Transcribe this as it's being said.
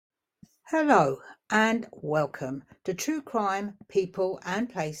Hello and welcome to True Crime, People and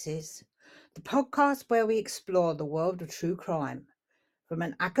Places, the podcast where we explore the world of true crime from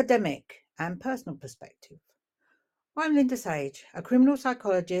an academic and personal perspective. I'm Linda Sage, a criminal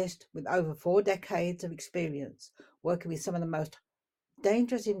psychologist with over 4 decades of experience working with some of the most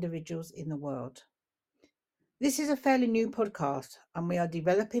dangerous individuals in the world. This is a fairly new podcast and we are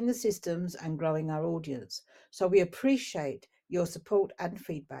developing the systems and growing our audience, so we appreciate your support and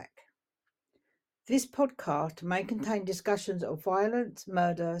feedback. This podcast may contain discussions of violence,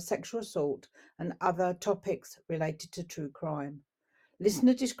 murder, sexual assault, and other topics related to true crime.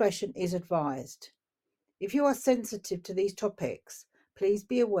 Listener discretion is advised. If you are sensitive to these topics, please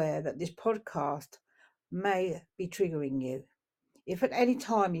be aware that this podcast may be triggering you. If at any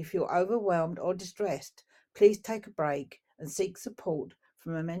time you feel overwhelmed or distressed, please take a break and seek support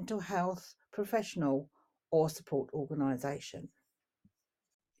from a mental health professional or support organisation.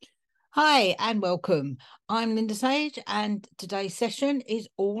 Hi and welcome. I'm Linda Sage, and today's session is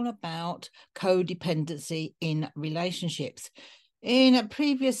all about codependency in relationships. In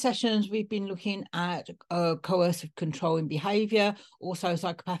previous sessions, we've been looking at coercive controlling behaviour, also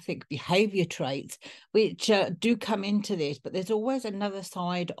psychopathic behaviour traits, which do come into this, but there's always another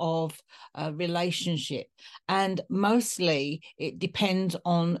side of relationship. And mostly it depends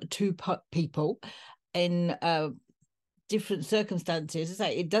on two people in different circumstances. I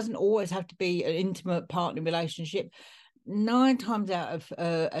say it doesn't always have to be an intimate partner relationship. 9 times out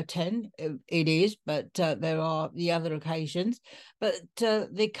of 10 it is, but there are the other occasions. But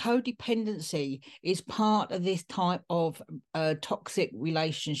the codependency is part of this type of toxic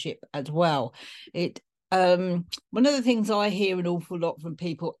relationship as well. One of the things I hear an awful lot from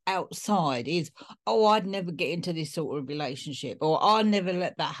people outside is, oh, I'd never get into this sort of relationship, or I'll never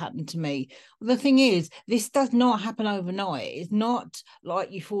let that happen to me. Well, the thing is, this does not happen overnight. It's not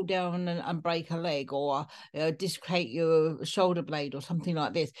like you fall down and break a leg or dislocate your shoulder blade or something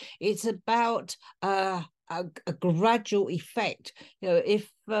like this. It's about a gradual effect.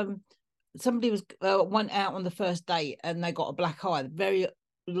 If somebody went out on the first date and they got a black eye, very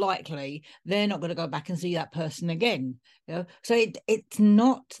likely they're not going to go back and see that person again. So it's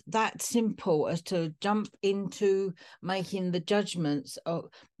not that simple as to jump into making the judgments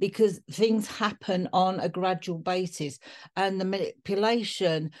because things happen on a gradual basis, and the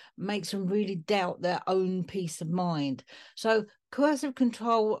manipulation makes them really doubt their own peace of mind. So coercive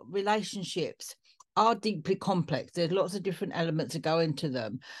control relationships are deeply complex. There's lots of different elements that go into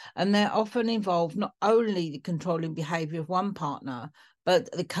them, and they're often involve not only the controlling behavior of one partner,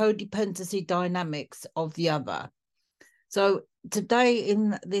 but the codependency dynamics of the other. So today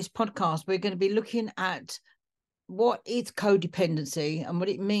in this podcast, we're going to be looking at what is codependency and what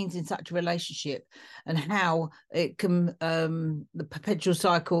it means in such a relationship, and how it can the perpetual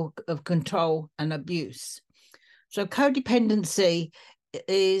cycle of control and abuse. So codependency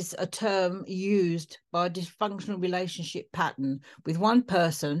is a term used by a dysfunctional relationship pattern with one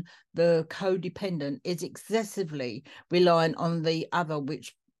person. The codependent is excessively reliant on the other,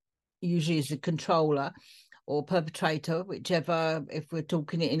 which usually is the controller or perpetrator, whichever, if we're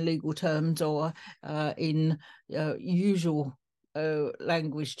talking it in legal terms or in usual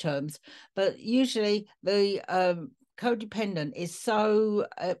language terms. But usually the codependent is so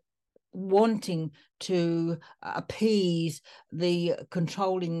wanting to appease the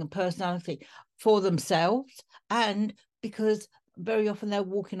controlling personality for themselves, and because very often they're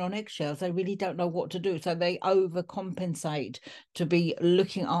walking on eggshells, they really don't know what to do, so they overcompensate to be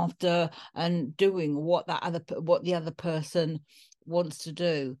looking after and doing what the other person wants to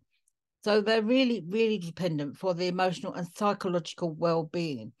do. So they're really, really dependent for the emotional and psychological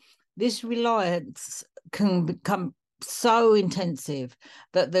well-being. This reliance can become so intensive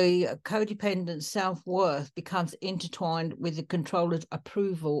that the codependent self-worth becomes intertwined with the controller's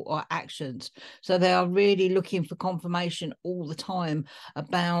approval or actions. So they are really looking for confirmation all the time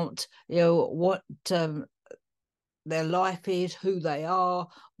about what their life is, who they are,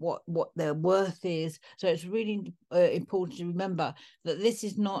 what their worth is. So it's really important to remember that this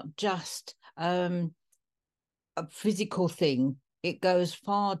is not just a physical thing. It goes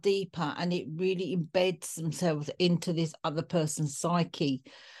far deeper, and it really embeds themselves into this other person's psyche.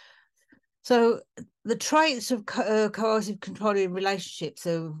 So the traits of coercive controlling relationships,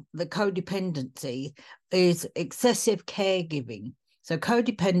 so the codependency, is excessive caregiving. So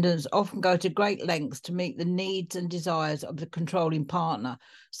codependents often go to great lengths to meet the needs and desires of the controlling partner,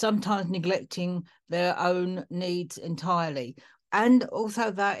 sometimes neglecting their own needs entirely. And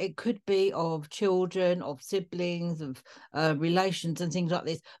also that it could be of children, of siblings, of relations and things like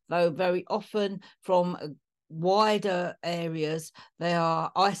this, though very often from wider areas, they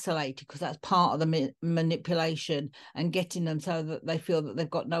are isolated because that's part of the manipulation and getting them so that they feel that they've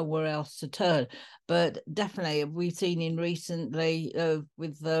got nowhere else to turn. But definitely, we've seen in recently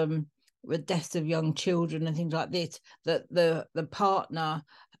with deaths of young children and things like this, that the partner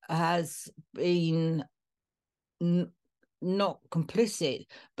has been not complicit,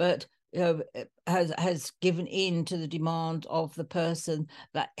 but has given in to the demand of the person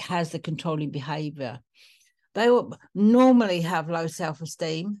that has the controlling behavior. They will normally have low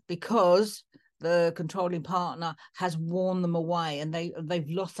self-esteem because the controlling partner has worn them away, and they've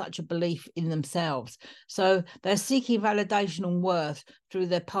lost such a belief in themselves. So they're seeking validation and worth through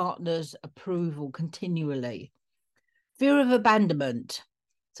their partner's approval continually. Fear of abandonment.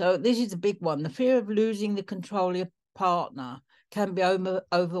 So this is a big one. The fear of losing the controlling partner can be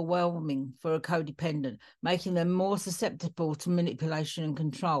overwhelming for a codependent, making them more susceptible to manipulation and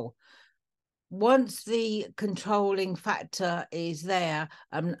control. Once the controlling factor is there,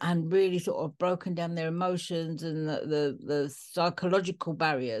 and really sort of broken down their emotions and the psychological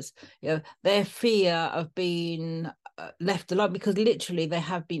barriers, their fear of being left alone, because literally they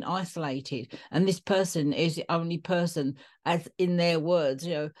have been isolated, and this person is the only person, as in their words,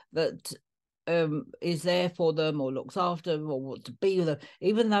 that is there for them or looks after them or wants to be with them,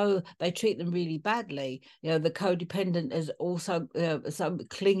 even though they treat them really badly. The codependent is also some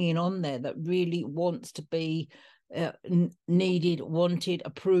clinging on there that really wants to be needed, wanted,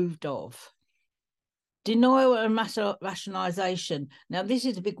 approved of. Denial and rationalization. Now, this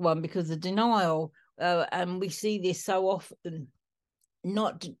is a big one, because the denial, and we see this so often,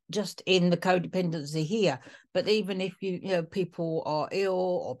 not just in the codependency here, but even if people are ill,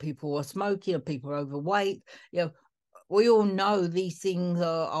 or people are smoking, or people are overweight, we all know these things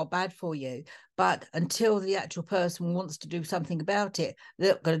are bad for you, but until the actual person wants to do something about it,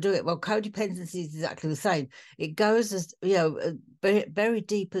 they're not going to do it. Well, codependency is exactly the same. It goes as very, very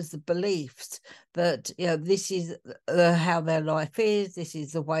deep as the beliefs that this is how their life is, this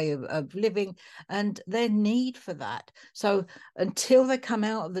is the way of living, and their need for that. So until they come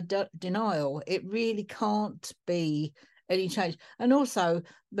out of the denial, it really can't be any change. And also,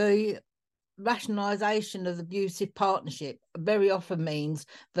 the rationalization of abusive partnership very often means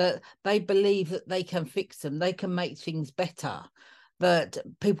that they believe that they can fix them, they can make things better, that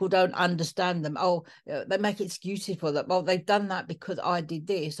people don't understand them. They make excuses for that. Well, they've done that because I did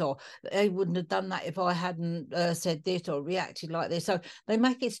this, or they wouldn't have done that if I hadn't said this or reacted like this. So they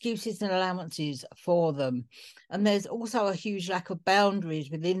make excuses and allowances for them. And there's also a huge lack of boundaries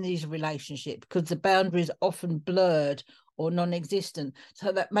within these relationships, because the boundaries are often blurred or non-existent.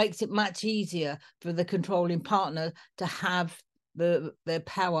 So that makes it much easier for the controlling partner to have their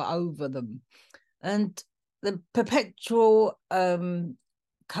power over them. And the perpetual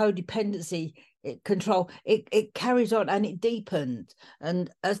codependency, it carries on, and it deepens.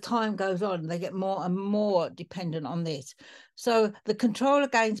 And as time goes on, they get more and more dependent on this. So the controller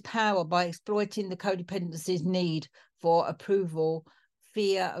gains power by exploiting the codependency's need for approval,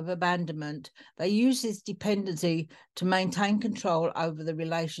 fear of abandonment. They use this dependency to maintain control over the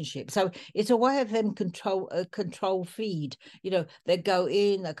relationship. So it's a way of them control feed. They go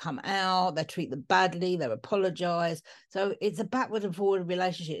in, they come out, they treat them badly, they apologize. So it's a backward and forward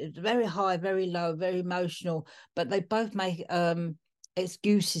relationship. It's very high, very low, very emotional, but they both make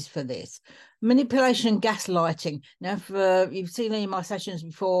excuses for this. Manipulation and gaslighting. Now, if you've seen any of my sessions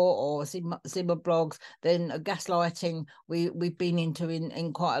before or seen my blogs, then gaslighting we've been into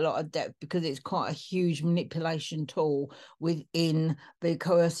in quite a lot of depth, because it's quite a huge manipulation tool within the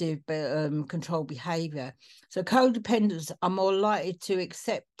coercive control behavior. So codependents are more likely to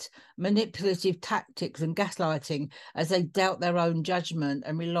accept manipulative tactics and gaslighting as they doubt their own judgment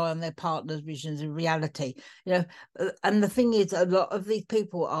and rely on their partner's visions of reality. And the thing is, a lot of these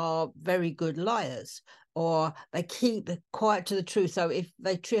people are very good liars, or they keep quiet to the truth. So if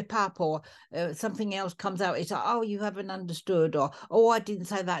they trip up, or something else comes out, it's like, oh, you haven't understood, or oh, I didn't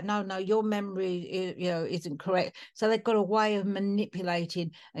say that. No, your memory isn't correct. So they've got a way of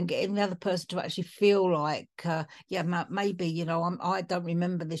manipulating and getting the other person to actually feel like maybe I don't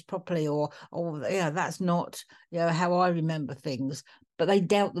remember this properly, or that's not how I remember things. But they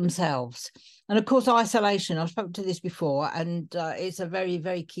doubt themselves. And of course, isolation, I've spoken to this before, and it's a very,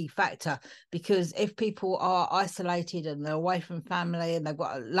 very key factor, because if people are isolated and they're away from family and they've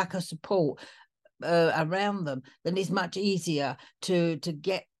got a lack of support around them, then it's much easier to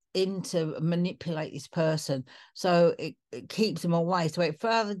get into manipulate this person. So it keeps them away. So it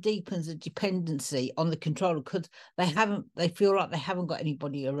further deepens the dependency on the controller, because they feel like they haven't got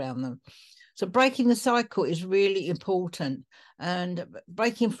anybody around them. So breaking the cycle is really important, and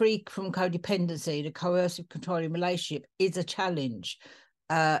breaking free from codependency, the coercive controlling relationship, is a challenge.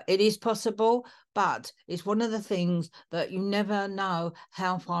 It is possible, but it's one of the things that you never know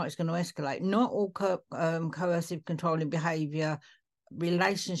how far it's going to escalate. Not all coercive controlling behavior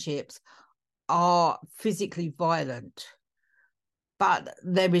relationships are physically violent, but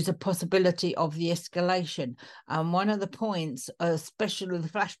there is a possibility of the escalation. One of the points, especially the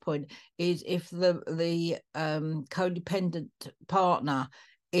flashpoint, is if the codependent partner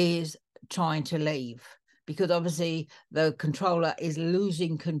is trying to leave, because obviously the controller is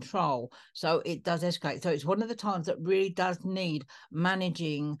losing control. So it does escalate. So it's one of the times that really does need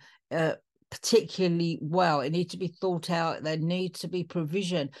managing particularly well. It needs to be thought out. There needs to be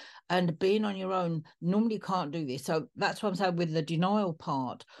provision, and being on your own, normally you can't do this. So that's what I'm saying with the denial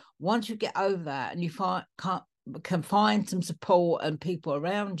part. Once you get over that and you can find some support and people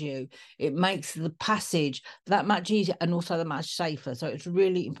around you, it makes the passage that much easier and also that much safer. So it's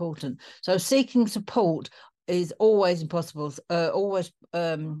really important. So seeking support is always impossible, always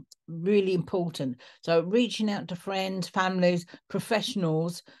really important. So reaching out to friends, families,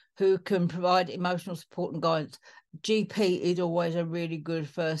 professionals who can provide emotional support and guidance. GP is always a really good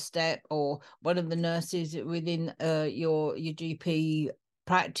first step, or one of the nurses within your GP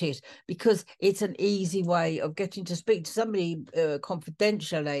practice, because it's an easy way of getting to speak to somebody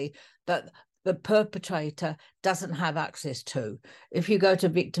confidentially that the perpetrator doesn't have access to. If you go to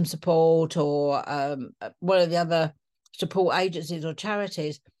victim support or one of the other support agencies or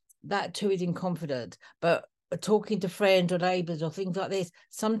charities, that too is in confidence. But talking to friends or neighbours or things like this,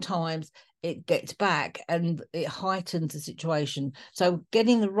 sometimes it gets back and it heightens the situation. So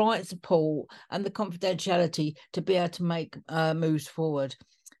getting the right support and the confidentiality to be able to make moves forward.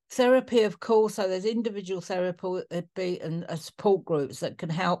 Therapy, of course, so there's individual therapy and support groups that can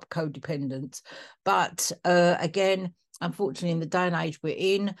help codependents. But again, unfortunately, in the day and age we're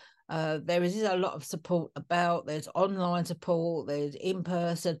in, there is a lot of support about. There's online support, there's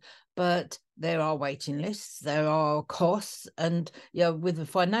in-person, but there are waiting lists, there are costs, and with the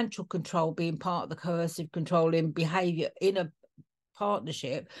financial control being part of the coercive controlling behaviour in a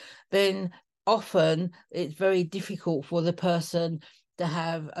partnership, then often it's very difficult for the person to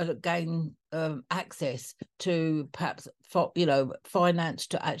have gain access to perhaps finance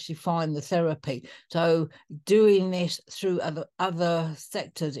to actually find the therapy. So doing this through other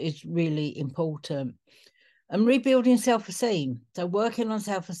sectors is really important. And rebuilding self-esteem. So working on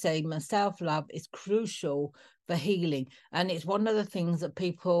self-esteem and self-love is crucial for healing. And it's one of the things that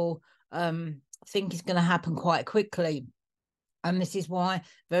people think is going to happen quite quickly. And this is why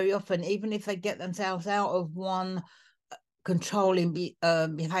very often, even if they get themselves out of one controlling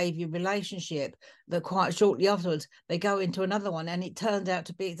behavior relationship, that quite shortly afterwards they go into another one, and it turns out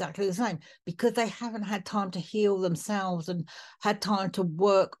to be exactly the same, because they haven't had time to heal themselves and had time to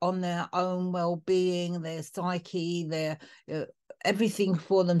work on their own well-being, their psyche, their everything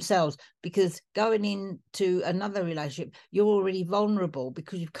for themselves. Because going into another relationship, you're already vulnerable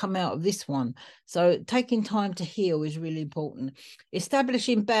because you've come out of this one. So taking time to heal is really important.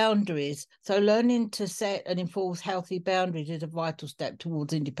 Establishing boundaries, so learning to set and enforce healthy boundaries is a vital step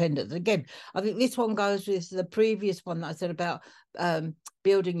towards independence. Again, I think this one goes with the previous one that I said about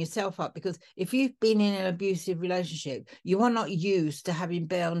building yourself up, because if you've been in an abusive relationship, you are not used to having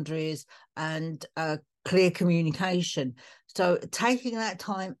boundaries and clear communication. So taking that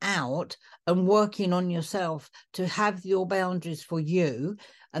time out and working on yourself to have your boundaries for you,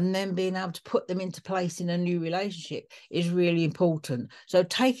 and then being able to put them into place in a new relationship, is really important. So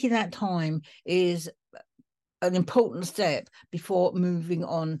taking that time is an important step before moving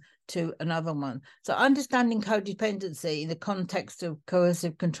on to another one. So understanding codependency in the context of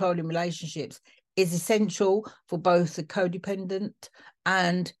coercive controlling relationships is essential for both the codependent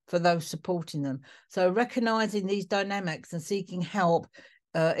and for those supporting them. So recognizing these dynamics and seeking help,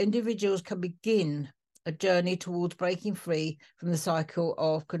 individuals can begin a journey towards breaking free from the cycle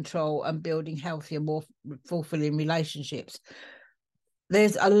of control and building healthier, more fulfilling relationships.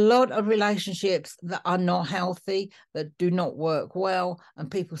 There's a lot of relationships that are not healthy, that do not work well,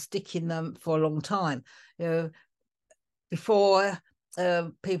 and people stick in them for a long time. Before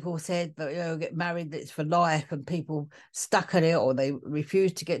people said that get married, it's for life, and people stuck at it, or they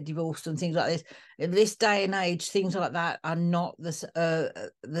refused to get divorced and things like this. In this day and age, things like that are not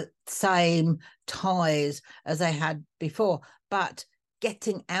the same ties as they had before. But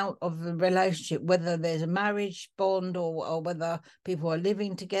getting out of the relationship, whether there's a marriage bond or whether people are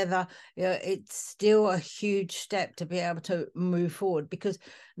living together, it's still a huge step to be able to move forward, because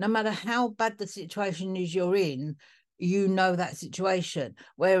no matter how bad the situation is you're in, you know that situation.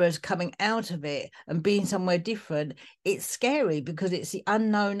 Whereas coming out of it and being somewhere different, it's scary because it's the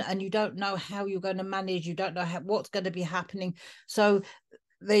unknown and you don't know how you're going to manage. You don't know what's going to be happening. So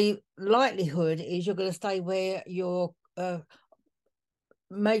the likelihood is you're going to stay where you're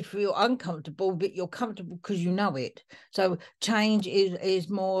made feel uncomfortable, but you're comfortable because you know it. So change is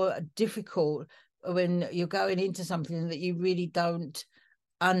more difficult when you're going into something that you really don't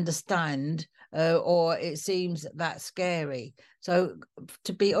understand, or it seems that scary. So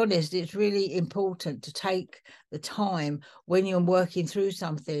to be honest, it's really important to take the time when you're working through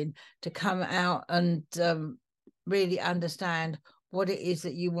something to come out and really understand what it is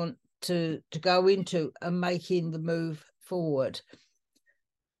that you want to go into and making the move forward.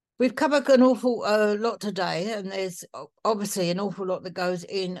 We've covered an awful lot today, and there's obviously an awful lot that goes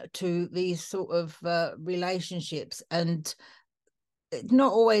into these sort of relationships, and it's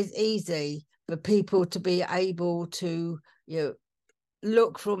not always easy for people to be able to,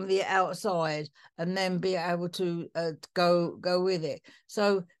 look from the outside and then be able to go with it.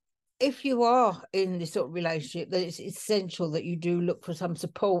 So if you are in this sort of relationship, then it's essential that you do look for some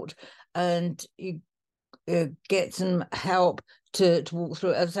support and you get some help to walk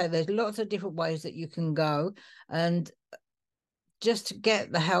through. As I say, there's lots of different ways that you can go, and just to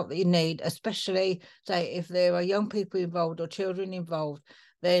get the help that you need, especially say if there are young people involved or children involved,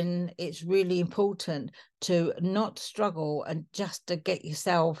 then it's really important to not struggle and just to get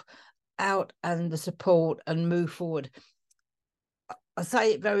yourself out and the support and move forward. I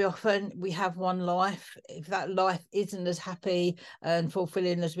say it very often, we have one life. If that life isn't as happy and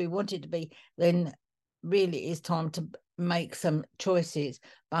fulfilling as we want it to be, then really it's time to make some choices.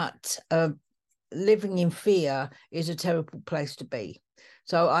 But living in fear is a terrible place to be.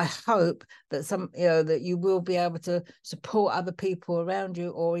 So I hope that that you will be able to support other people around you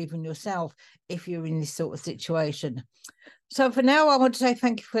or even yourself if you're in this sort of situation. So for now, I want to say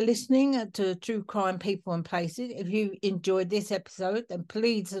thank you for listening to True Crime People and Places. If you enjoyed this episode, then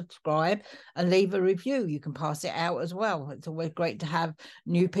please subscribe and leave a review. You can pass it out as well. It's always great to have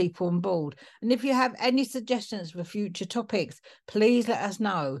new people on board. And if you have any suggestions for future topics, please let us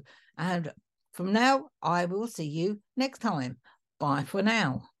know. And from now, I will see you next time. Bye for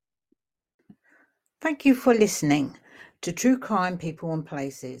now. Thank you for listening to True Crime People and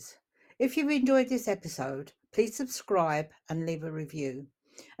Places. If you've enjoyed this episode, please subscribe and leave a review.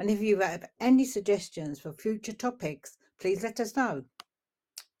 And if you have any suggestions for future topics, please let us know.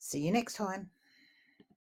 See you next time.